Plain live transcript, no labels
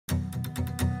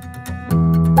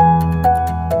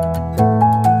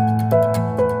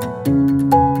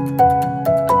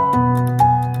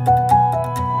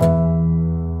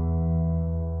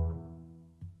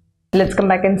let's come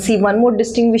back and see one more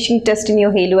distinguishing test in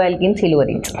your haloalkenes,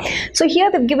 haloarenes. So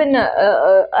here they've given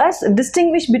us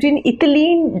distinguish between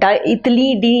ethylidene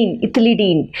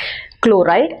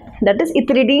chloride, that is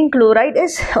ethylidene chloride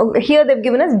is, here they've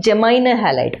given us geminal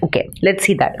halide. Okay, let's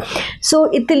see that. So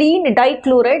ethylene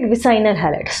dichloride vicinal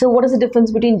halide. So what is the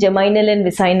difference between geminal and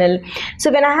vicinal? So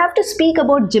when I have to speak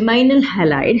about geminal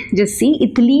halide, just see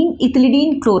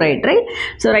ethylidene chloride, right?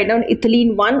 So write down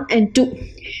ethylene 1 and 2.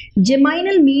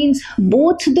 Geminal means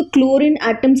both the chlorine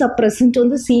atoms are present on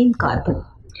the same carbon.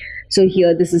 So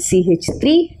here this is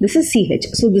CH3, this is CH.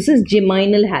 So this is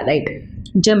geminal halide.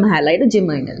 Gem halide or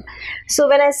geminal. So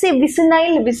when I say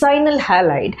vicinal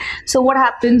halide, so what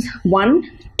happens? 1,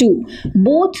 2.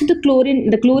 Both the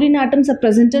chlorine atoms are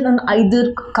presented on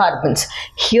either carbons.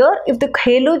 Here, if the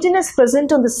halogen is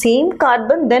present on the same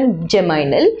carbon, then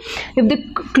geminal. If the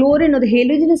chlorine or the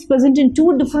halogen is present in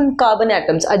two different carbon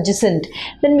atoms adjacent,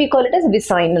 then we call it as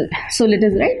vicinal. So let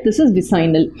us write this is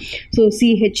vicinal. So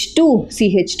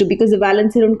CH2, because the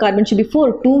valence around carbon should be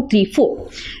 4, 2, 3, 4.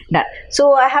 Done.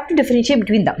 So I have to differentiate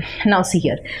between them. Now see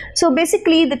here. So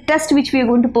basically the test which we are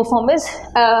going to perform is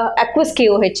aqueous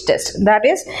KOH test. That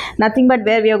is nothing but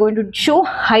where we are going to show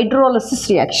hydrolysis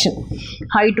reaction.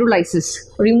 Hydrolysis,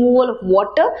 removal of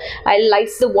water. I'll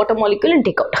lyse the water molecule and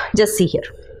take out. Just see here.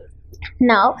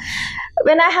 Now,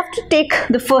 when I have to take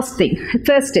the first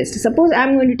test, suppose I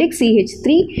am going to take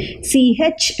CH3,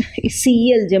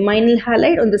 CHCl geminal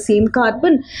halide on the same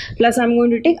carbon, plus I am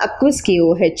going to take aqueous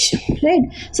KOH,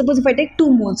 right? Suppose if I take 2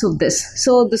 moles of this,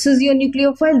 so this is your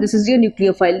nucleophile, this is your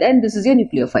nucleophile, and this is your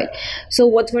nucleophile. So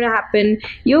what's going to happen?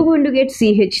 You're going to get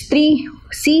CH3,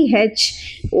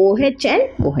 CH, OH and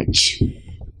OH.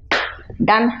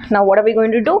 Done. Now what are we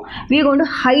going to do? We are going to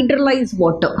hydrolyze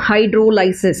water.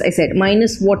 Hydrolysis, I said,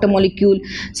 minus water molecule.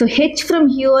 So H from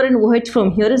here and OH from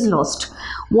here is lost.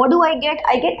 What do I get?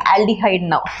 I get aldehyde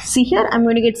now. See here, I'm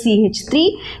going to get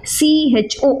CH3,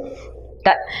 CHO.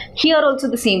 That. Here also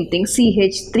the same thing.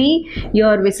 CH3,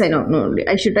 your vicinal. No,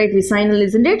 I should write vicinal,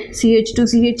 isn't it? CH2,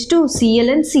 CH2, Cl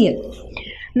and Cl.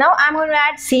 Now I am going to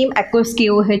add same aqueous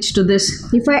KOH to this.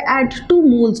 If I add 2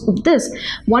 moles of this,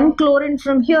 1 chlorine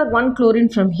from here, 1 chlorine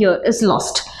from here is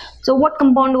lost. So what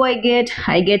compound do I get?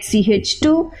 I get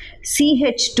CH2,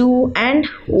 CH2 and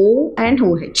O and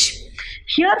OH.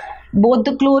 Here both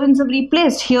the chlorines are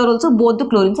replaced. Here also both the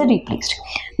chlorines are replaced.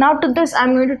 Now to this I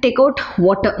am going to take out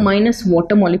water, minus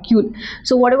water molecule.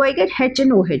 So what do I get? H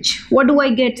and OH. What do I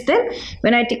get then?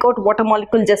 When I take out water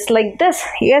molecule just like this,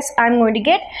 yes, I am going to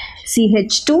get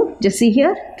CH2. Just see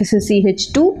here, this is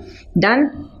CH2.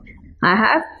 Done. I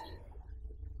have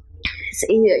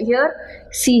here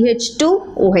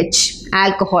CH2OH,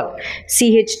 alcohol.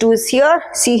 CH2 is here,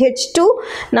 CH2.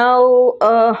 Now,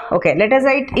 okay, let us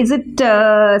write, is it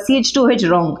CH2OH?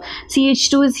 Wrong.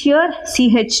 CH2 is here,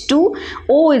 CH2,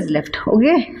 O is left,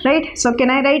 okay, right? So,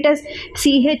 can I write as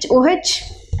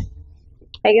CHOH?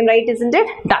 I can write, isn't it?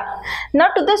 Done. Now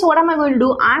to this, what am I going to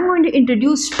do? I am going to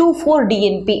introduce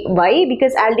 2,4-DNP. Why?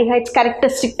 Because aldehyde's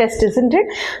characteristic test, isn't it?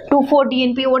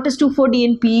 2,4-DNP. What is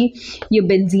 2,4-DNP? Your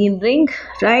benzene ring,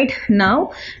 right? Now,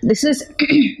 this is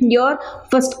your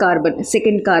first carbon,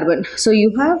 second carbon. So,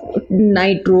 you have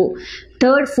nitro,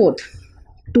 third, fourth.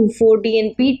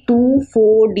 2,4-DNP,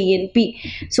 2,4-DNP.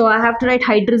 So I have to write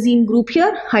hydrazine group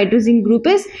here. Hydrazine group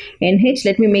is NH.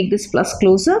 Let me make this plus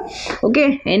closer.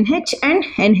 Okay, NH and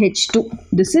NH2.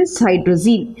 This is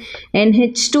hydrazine.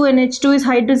 NH2 is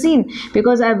hydrazine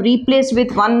because I have replaced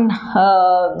with one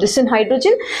this in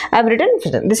hydrogen. I have written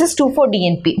this is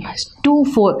 2,4-DNP.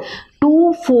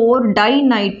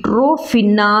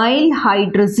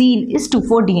 2,4-dinitrophenylhydrazine is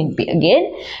 2,4-DNP.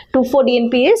 Again,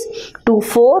 2,4-DNP is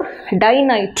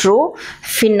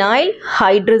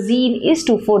 2,4-dinitrophenylhydrazine is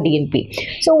 2,4-DNP.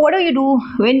 So what do you do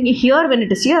when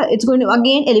it is here? It's going to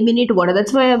again eliminate water.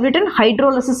 That's why I have written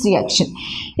hydrolysis reaction.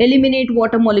 Eliminate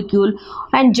water molecule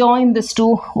and join this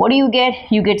two. What do you get?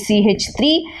 You get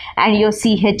CH3 and your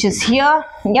CH is here.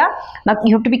 Yeah. Now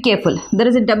you have to be careful. There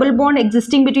is a double bond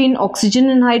existing between oxygen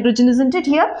and hydrogen, isn't it?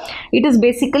 Here it is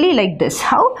basically like this.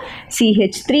 How?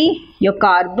 CH3, your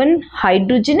carbon,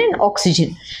 hydrogen and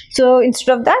oxygen. So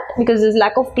instead of that, because there's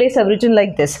lack of place, I've written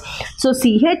like this. So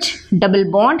CH double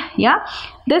bond. Yeah,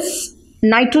 this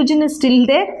nitrogen is still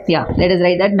there. Yeah, let us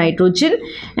write that nitrogen,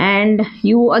 and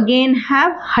you again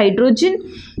have hydrogen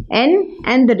N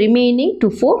and the remaining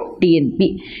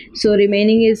 2,4-DNP. So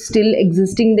remaining is still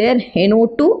existing there,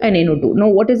 NO2 and NO2. Now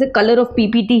what is the color of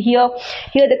PPT here?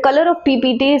 Here the color of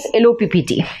PPT is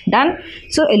LOPPT. Done.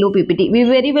 So LOPPT. We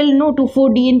very well know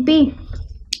 2,4-DNP.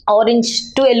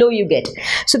 orange to yellow you get.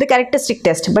 So the characteristic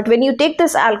test. But when you take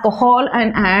this alcohol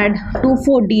and add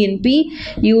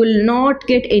 2,4-DNP, you will not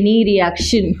get any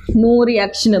reaction, no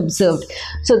reaction observed.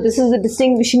 So this is the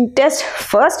distinguishing test.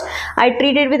 First I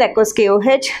treated with aqueous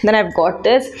KOH, then I've got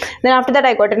this, then after that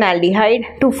I got an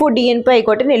aldehyde, 2,4-DNP I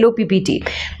got an LOPPT.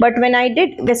 But when I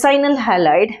did vicinal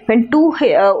halide, when two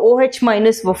OH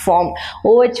minus were formed,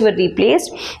 OH were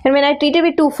replaced, and when I treated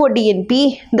with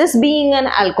 2,4-DNP, this being an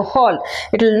alcohol,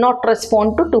 it will not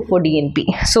respond to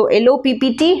 2,4-DNP. So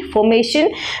LOPPT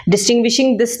formation,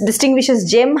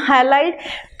 distinguishes gem halide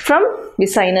from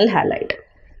vicinal halide.